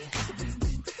like it.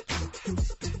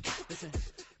 Listen.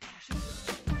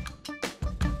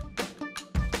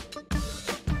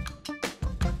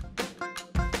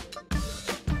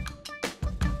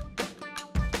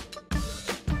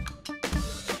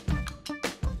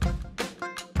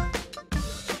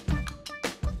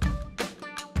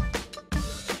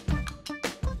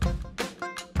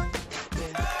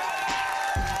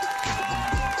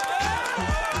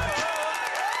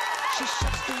 She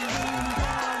shuts the room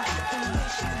down. The way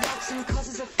she walks and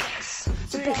causes a fuss.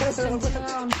 She backs and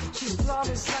down. She's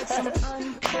flawless like some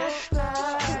uncut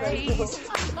flies.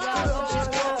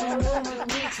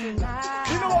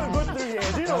 You know what we go through here?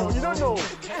 Do you know? You don't know. You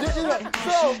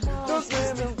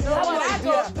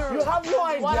have no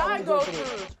idea. What I go through.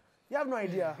 through. You have no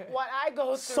idea. What I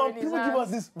go through. Some in his people give hands.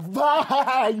 us this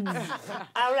vibes.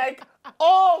 I'm like,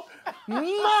 oh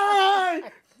my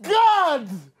God!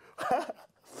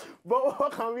 But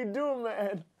what can we do,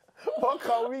 man? What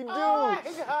can we do? Oh my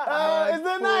God. It's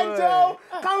the night, Joe.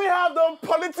 Can we have the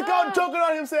political joker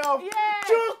on himself? Yeah.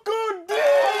 Chukwudi!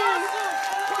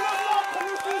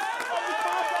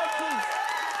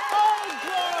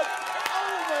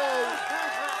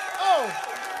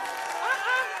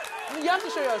 You have to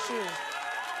show your shoes.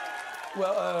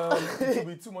 Well, it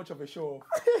would be too much of a show.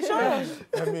 I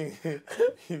mean,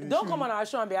 if Don't come on our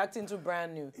show and be acting too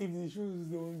brand new. if the shoes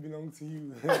don't belong to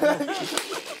you.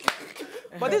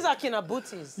 But these are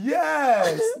kinabutis.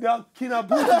 Yes, they are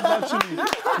kinabutis actually.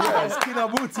 Yes,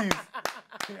 kinabutis.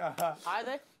 Yeah. Are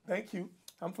they? Thank you.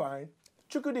 I'm fine.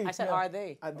 Chukwudi. I said, are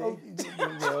they? Are they? Well,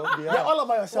 they You're are. all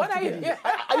about yourself. What are you? Chukwudi.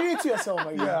 Are you into yourself?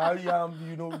 Are you? Yeah, I am,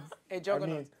 you know, A I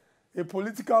juggernaut. mean, a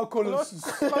political colossus,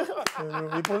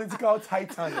 a political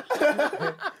titan.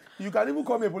 You can even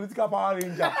call me a political Power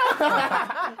Ranger.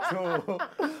 So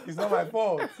it's not my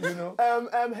fault, you know.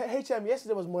 HM,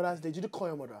 yesterday was Mother's Day. Did you call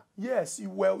your mother? Yes,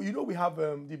 well, you know, we have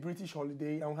the British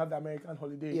holiday and we have the American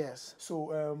holiday. Yes.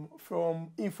 So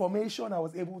from information I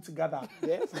was able to gather,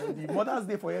 Yes. the Mother's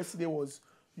Day for yesterday was,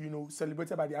 you know,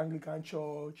 celebrated by the Anglican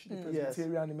Church, the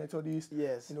Presbyterian, the Methodist.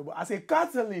 Yes. You know, but as a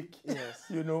Catholic, Yes.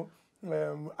 you know,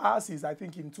 ours is, I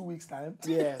think, in 2 weeks' time.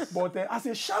 Yes. But as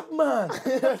a sharp man,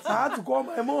 I had to call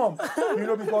my mom, you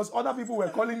know, because other people were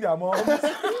calling their moms.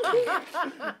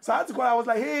 So I had to call. I was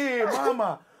like, hey,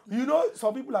 mama. You know,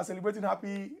 some people are celebrating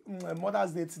Happy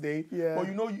Mother's Day today. Yeah. But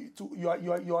you know,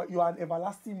 you are an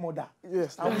everlasting mother.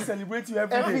 Yes. And we celebrate you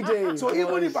every Every day. So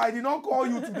even if I did not call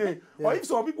you today, or if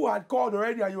some people had called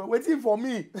already and you were waiting for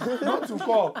me not to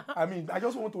call, I mean, I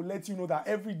just want to let you know that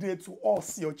every day to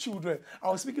us, your children, I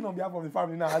was speaking on behalf of the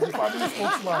family now, as the family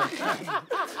spokesman.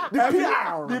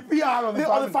 The PR of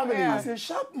the family. As a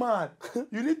sharp man,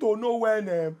 you need to know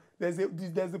when there's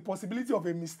a possibility of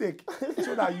a mistake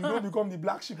so that you don't become the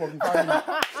black sheep of the family.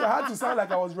 So I had to sound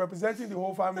like I was representing the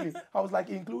whole family. I was like,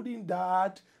 including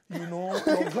dad, you know,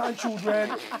 your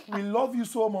grandchildren. We love you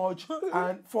so much.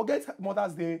 And forget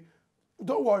Mother's Day.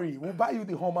 Don't worry, we'll buy you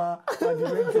the Hummer and the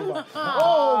Range Rover.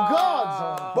 Oh,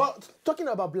 God. But talking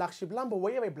about black sheep, Lambo, were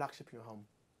you ever a black sheep in your home?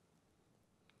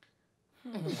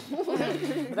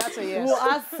 That's a yes. Well,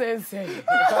 ask Sensei.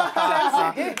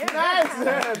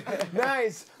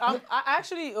 Nice. I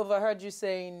actually overheard you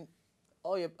saying,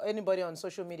 anybody on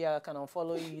social media can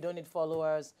unfollow you. You don't need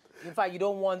followers. In fact, you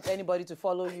don't want anybody to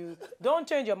follow you. Don't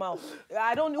change your mouth.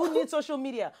 Who needs social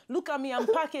media? Look at me, I'm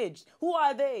packaged. Who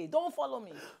are they? Don't follow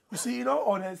me. You see, in all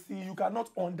honesty, you cannot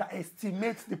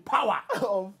underestimate the power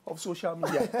of social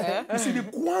media. You see, the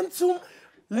quantum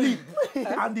leap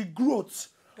and the growth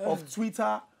of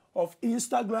Twitter, of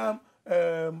Instagram,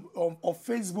 of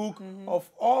Facebook, of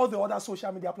all the other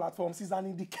social media platforms is an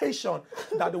indication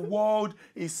that the world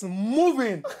is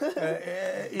moving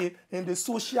in the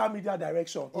social media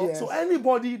direction. Yes. So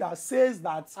anybody that says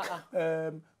that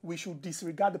we should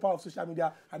disregard the power of social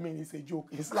media, I mean, it's a joke.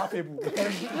 It's laughable.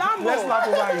 Let's laugh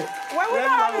over it. When we Let's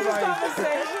not laugh having this over it.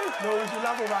 conversation. No, we should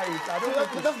laugh over it. I don't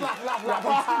think Just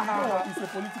laugh. it's a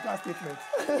political statement.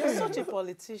 You're such a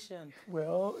politician.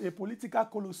 Well, a political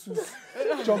colossus,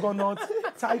 juggernaut,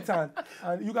 titan,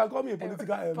 and you can call me a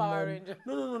political Power Ranger.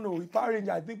 No. Power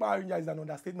Ranger. I think Power Ranger is an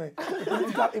understatement.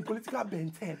 A political Ben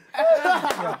 10.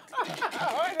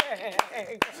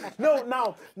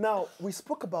 Now, we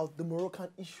spoke about the Moroccan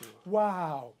issue.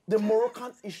 Wow. The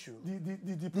Moroccan issue.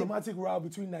 The diplomatic row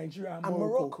between Nigeria and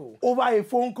Morocco. over a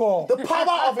phone call. The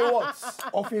power of a what?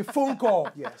 Of a phone call.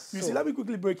 Yes. You see, let me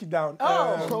quickly break it down.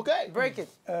 Okay. Break it.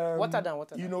 Water down.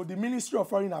 You know, the Ministry of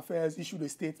Foreign Affairs issued a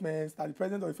statement that the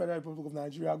President of the Federal Republic of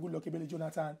Nigeria, Goodluck Ebele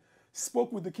Jonathan,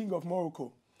 spoke with the King of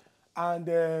Morocco. And,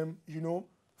 you know,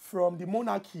 from the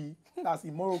monarchy, that's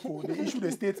in Morocco, they issued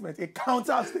a statement, a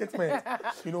counter statement.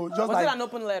 You know, just Was it an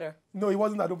open letter? No, it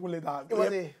wasn't an open letter.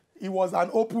 Was It was an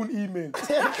open email.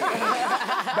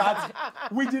 That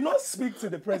we did not speak to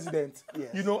the president.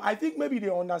 Yes. You know, I think maybe they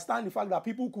understand the fact that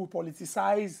people could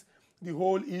politicize the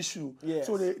whole issue. Yes.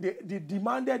 So they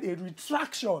demanded a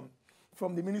retraction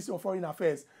from the Ministry of Foreign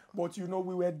Affairs. But, you know,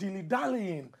 we were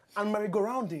dilly-dallying. And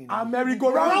merry-go-rounding. And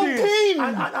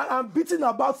beating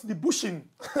about the bushing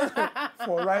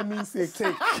for rhyming sake.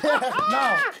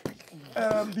 Now,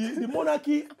 the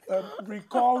monarchy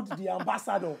recalled the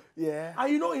ambassador. Yeah.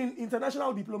 And you know, in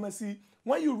international diplomacy,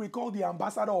 when you recall the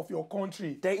ambassador of your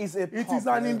country, There is a it is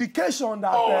problem. an indication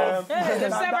that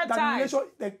they've severed the ties.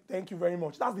 thank you very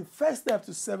much. That's the first step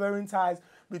to severing ties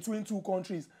between two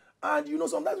countries. And you know,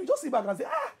 sometimes we just sit back and say,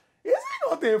 is it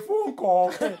not a phone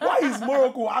call? Why is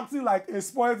Morocco acting like a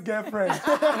spoiled girlfriend?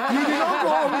 You did not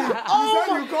call me. You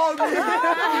said you called me.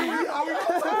 I will not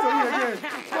talk to you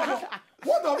again.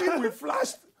 What of it? We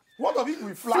flashed What if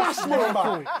we flashed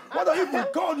Morocco? What if we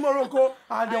called Morocco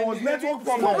and there was network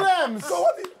problems? So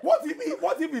what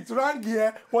if it rang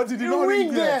here, but it did not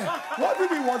ring there? What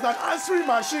if it was an answering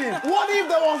machine? What if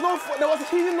there was a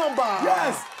hidden number?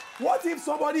 Yes. What if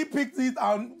somebody picked it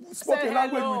and spoke a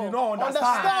language we did not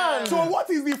understand? So what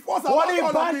is the force about all of this?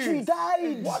 What if battery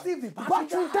died? What if the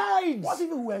battery died? What if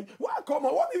it were, come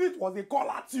on, what if it was a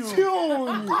caller tune?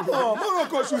 Come on,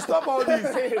 Morocco should stop all this.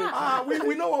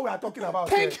 We know what we are talking about.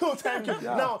 Thank you.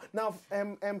 Yeah. Now,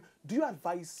 do you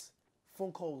advise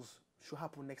phone calls should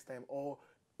happen next time, or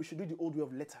we should do the old way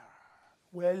of letter?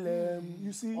 Well,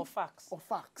 you see, Or fax.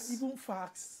 even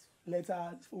fax,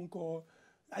 letters, phone call.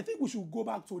 I think we should go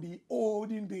back to the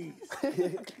olden days.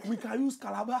 We can use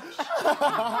calabash.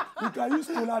 We can use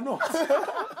cola nuts.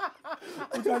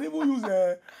 We can even use,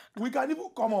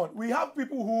 come on. We have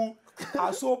people who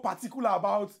are so particular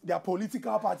about their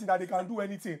political party that they can do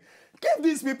anything. Give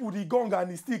these people the gong and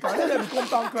the stick and let them become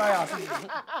town criers.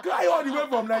 Cry all the way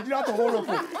from Nigeria to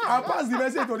Morocco and pass the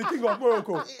message to the king of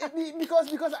Morocco.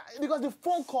 Because the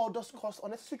phone call does cause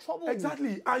unnecessary trouble.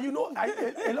 Exactly. And you know,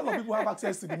 a lot of people have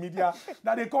access to the media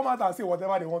that they come out and say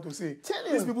whatever they want to say.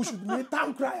 These people should be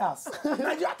town criers.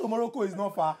 Nigeria to Morocco is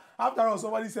not far. After all,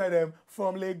 somebody said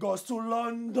from Lagos to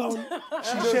London,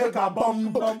 she shake her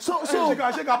bum bum. So she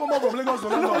can shake her bum bum from Lagos to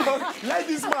London. Let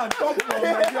this man talk from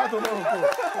Nigeria to Morocco.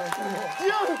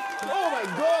 Oh my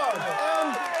God!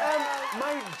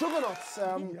 My juggernauts,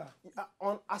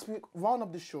 as we round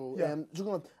up the show,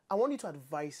 Juggernaut, I want you to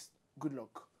advise Good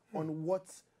Luck on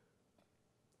what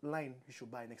line he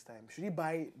should buy next time. Should he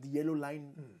buy the yellow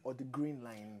line or the green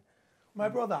line? My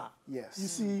brother, yes. You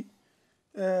see,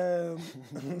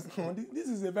 this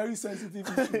is a very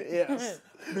sensitive issue. Yes.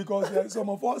 Because some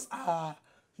of us are,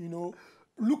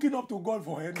 looking up to God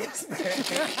for endorsement.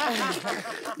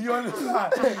 You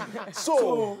understand?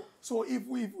 So if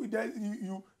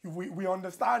we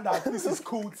understand that this is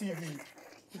cool TV,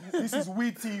 this is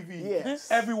We TV. Yes.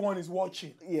 Everyone is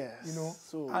watching.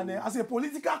 Yes. And as a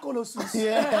political colossus,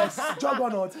 yes,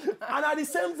 juggernaut, and at the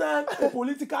same time a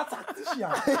political tactician.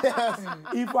 Yes.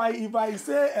 If I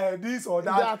say this or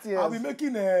that, yes, I'll be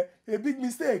making a big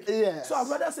mistake. Yes. So I'd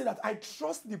rather say that I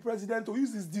trust the president to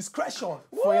use his discretion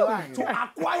for a line to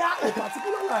acquire a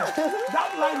particular line.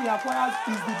 That line he acquires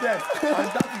is the best, and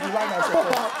that is the line I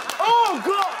support. Oh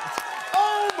God!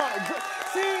 Oh my God!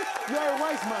 See, you're a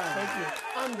wise man. Thank you.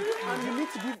 And you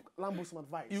need to give Lambo some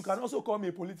advice. You can also call me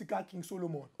a political King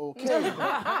Solomon. Okay.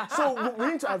 So we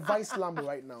need to advise Lambo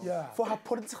right now. Yeah. For her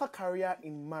political career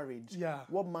in marriage, yeah,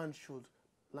 what man should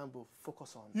Lambo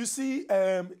focus on? You see,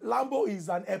 Lambo is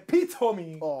an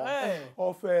epitome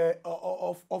of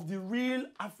the real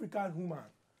African woman.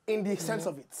 In the sense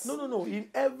of it. No. In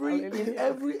every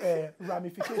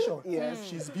ramification. Yes.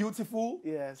 She's beautiful.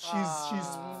 Yes.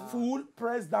 She's full,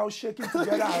 pressed down, shaking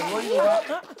together, and rolling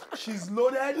over. She's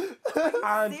loaded,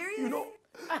 and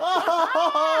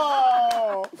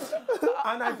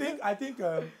and I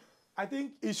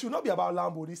think it should not be about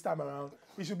Lambo this time around.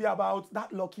 It should be about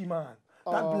that lucky man,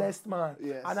 that blessed man.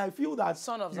 Yes. And I feel that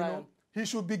Son of Zion. He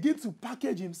should begin to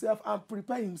package himself and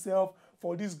prepare himself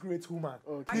for this great woman,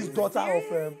 this daughter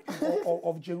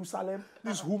of Jerusalem,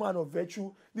 this woman of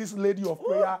virtue, this lady of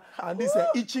prayer, and this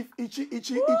itchy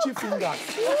finger.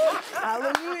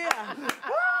 Hallelujah!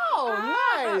 Oh,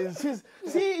 nice.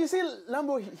 You see,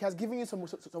 Lambo, he has given you some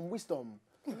wisdom,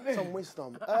 some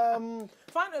wisdom.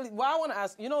 Finally, what I want to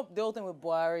ask, the whole thing with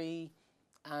Buhari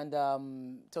and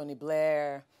Tony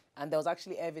Blair, and there was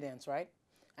actually evidence, right?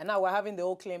 And now we're having the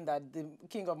whole claim that the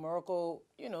King of Morocco,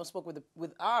 spoke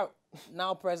with our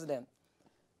now president.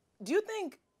 Do you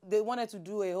think they wanted to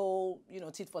do a whole,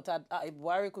 tit for tat? If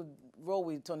Buhari could roll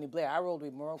with Tony Blair, I rolled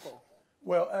with Morocco.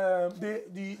 Well,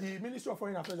 the Ministry of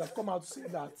Foreign Affairs has come out to say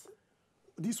that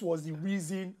this was the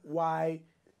reason why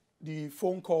the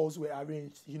phone calls were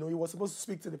arranged. He was supposed to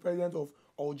speak to the president of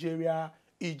Algeria,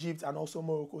 Egypt, and also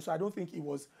Morocco. So I don't think it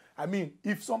was. I mean,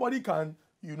 if somebody can,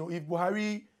 if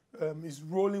Buhari is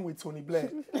rolling with Tony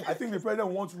Blair, I think the president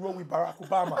wants to roll with Barack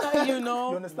Obama.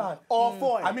 You understand? Or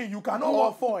foil. I mean, you cannot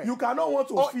want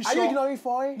to official. Are you ignoring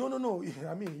foil? No.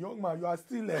 I mean, young man, you are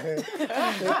still you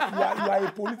are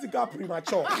a political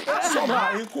premature.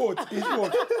 Somehow, in quote.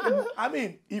 I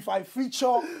mean, if I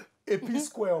feature a P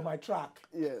Square on my track,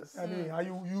 yes. I mean,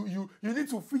 you need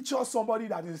to feature somebody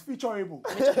that is featureable.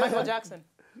 Michael Jackson.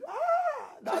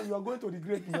 That you are going to the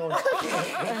great beyond.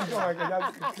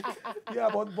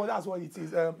 Yeah, but that's what it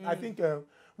is. I think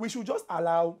we should just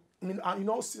allow, in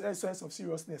all sense of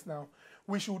seriousness now,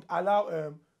 we should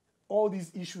allow all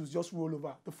these issues just roll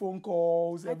over. The phone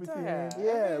calls, everything.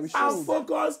 Yeah, we should. And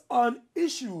focus on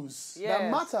issues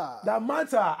That matter. that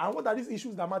matter. And what are these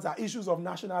issues that matter? Issues of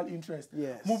national interest.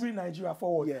 Yes. Moving Nigeria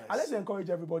forward. Yes. And let's encourage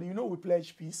everybody. You know, we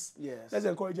pledge peace. Yes. Let's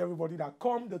encourage everybody that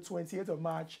come the 28th of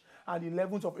March and the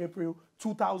 11th of April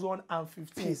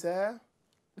 2015. Peace, eh?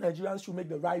 Nigerians should make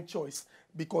the right choice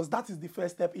because that is the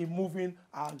first step in moving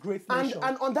our great nation.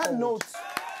 And on that forward. note,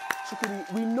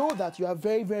 Chukwudi, we know that you are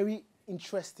very, very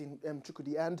interesting,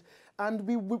 Chukwudi, and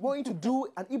we want you to do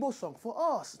an Igbo song for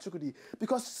us, Chukwudi,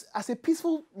 because as a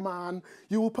peaceful man,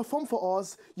 you will perform for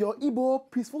us your Igbo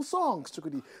peaceful songs,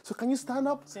 Chukwudi. So can you stand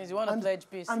up? Since you want to pledge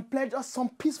peace. And pledge us some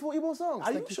peaceful Igbo songs.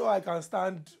 Are you sure I can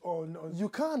stand on You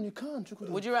can, Chukwudi.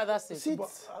 Would you rather sit? Sit.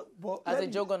 but As let a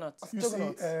me- juggernaut.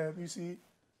 You see,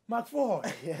 McFord.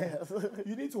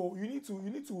 you need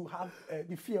to have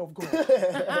the fear of God.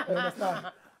 You understand?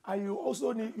 And you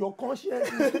also need your conscience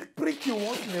to prick you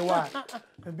once in a while,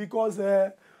 because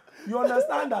you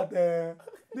understand that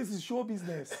this is show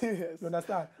business. You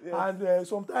understand? Yes. And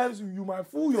sometimes you might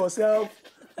fool yourself,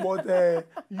 but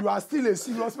you are still a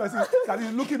serious person that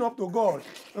is looking up to God.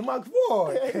 And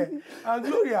McFord and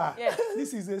Gloria,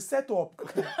 this is a setup.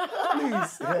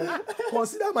 Please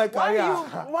consider my career.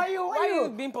 Why are you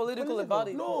being political about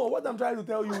it? No, what I'm trying to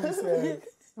tell you is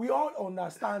we all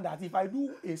understand that if I do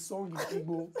a song in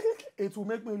Igbo, it will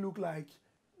make me look like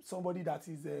somebody that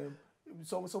is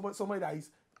somebody that is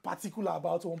particular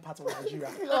about one part of Nigeria.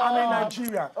 I'm a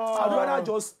Nigerian. I'd rather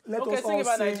just let us all sing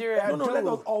about Nigeria. No, let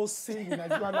us all sing the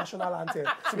Nigerian national anthem.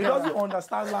 He doesn't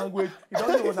understand language. He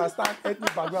doesn't understand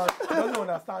ethnic background. He doesn't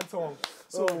understand tongue.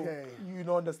 So you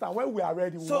know, understand. When we are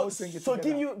ready, we'll all sing it together.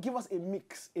 So give us a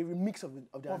remix of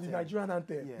the anthem. The Nigerian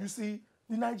anthem. Yeah. You see,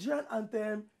 the Nigerian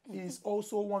anthem is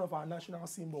also one of our national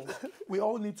symbols. We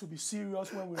all need to be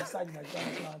serious when we recite the Nigerian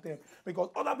national anthem, because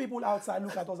other people outside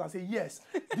look at us and say, yes,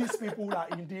 these people are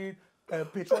indeed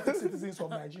patriotic citizens of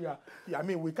Nigeria. Yeah, I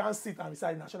mean, we can't sit and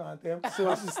recite the national anthem. So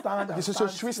we stand and so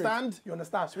should we stand? You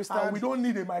understand? Should we stand? And we don't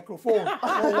need a microphone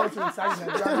when we want to recite the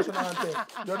Nigerian national anthem.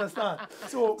 You understand?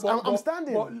 So I'm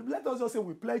standing. But let us just say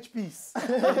we pledge peace.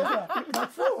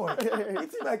 Not forward.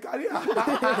 It's in my career. Let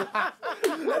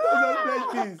us just pledge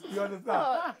peace. You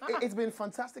understand? It's been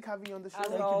fantastic having you on the show.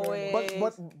 As always.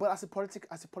 But as a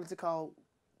political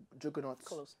juggernaut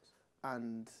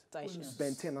and Tyshawn.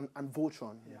 Ben 10 and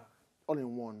Voltron, all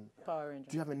in one. Power Ranger.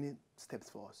 Do you have any steps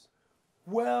for us?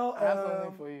 Well, I have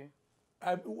something for you.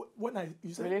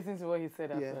 You said, Listen to what he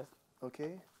said at first.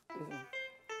 Okay.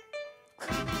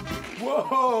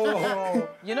 whoa!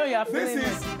 You know you are feeling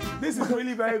This is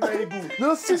really very, very good.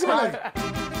 No,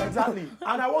 Exactly.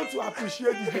 And I want to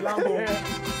appreciate this Belambo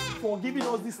for giving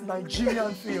us this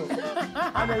Nigerian feel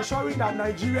and ensuring that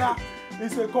Nigeria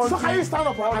is a country. So can you stand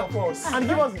up all of us and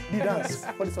give us the dance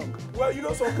for the song? Well, you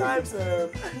know, sometimes to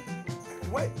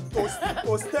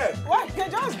step. Why? You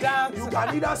can just dance. You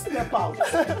can either step out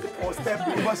or step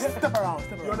in. But step around.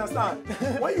 You understand?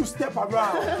 When you step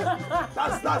around,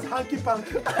 that's hanky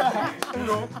panky. You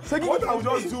know. So what I would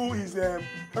just do is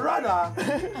rather,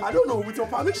 I don't know, with your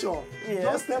permission,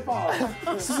 just step out.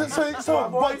 So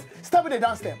but step in the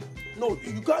dance step. No,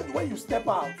 you can't. When you step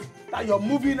out, that you're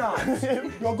moving out,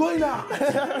 you're going out.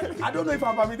 I don't know if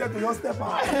I'm permitted to just step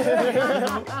out.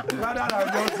 Rather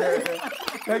than just.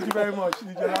 Thank you very much,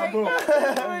 DJ Lambo.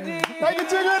 Thank you,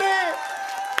 Chukwudi.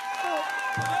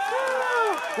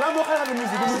 Lambo, can I have the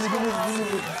music?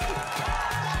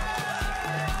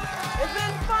 It's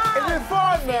been fun. It's been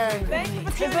fun, man. Thank you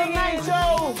for tuning in. It's a nice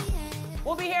show.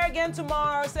 We'll be here again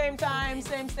tomorrow, same time,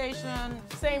 same station,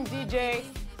 same DJ.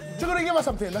 Chukwudi, give us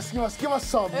something. Let's give us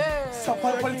some. Some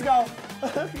political.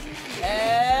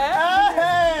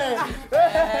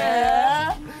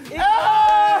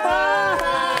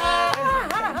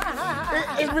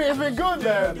 It's been good,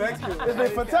 man. Thank you. It's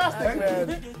been fantastic, man.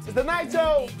 It's the night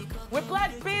show. We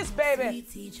pledge peace, baby.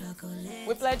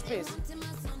 We pledge peace.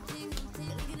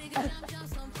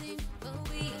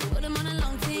 Put him on a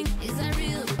long thing. Is that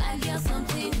real? Bad girl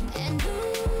something. And ooh,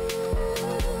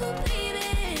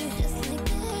 baby, just like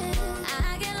that.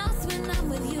 I get lost when I'm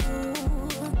with you.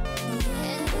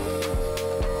 And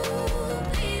ooh,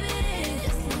 baby,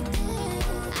 just like that.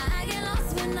 I get lost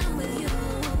when I'm with you.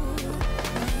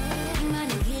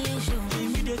 Kimani Kilisho.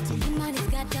 Kimani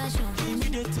Skatasho.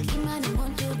 Kimani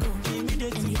want to go.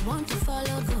 And you want to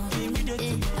follow go.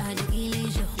 I the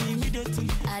Kilisho.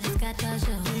 I the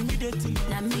Skatasho.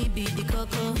 Now me be the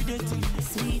cocoa,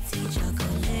 sweetie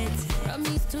chocolate. From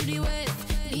east to the west,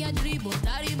 the Adribo,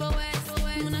 Taribo west.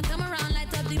 When I come around,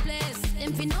 light up the place.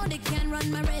 Them fi know they can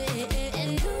run my race.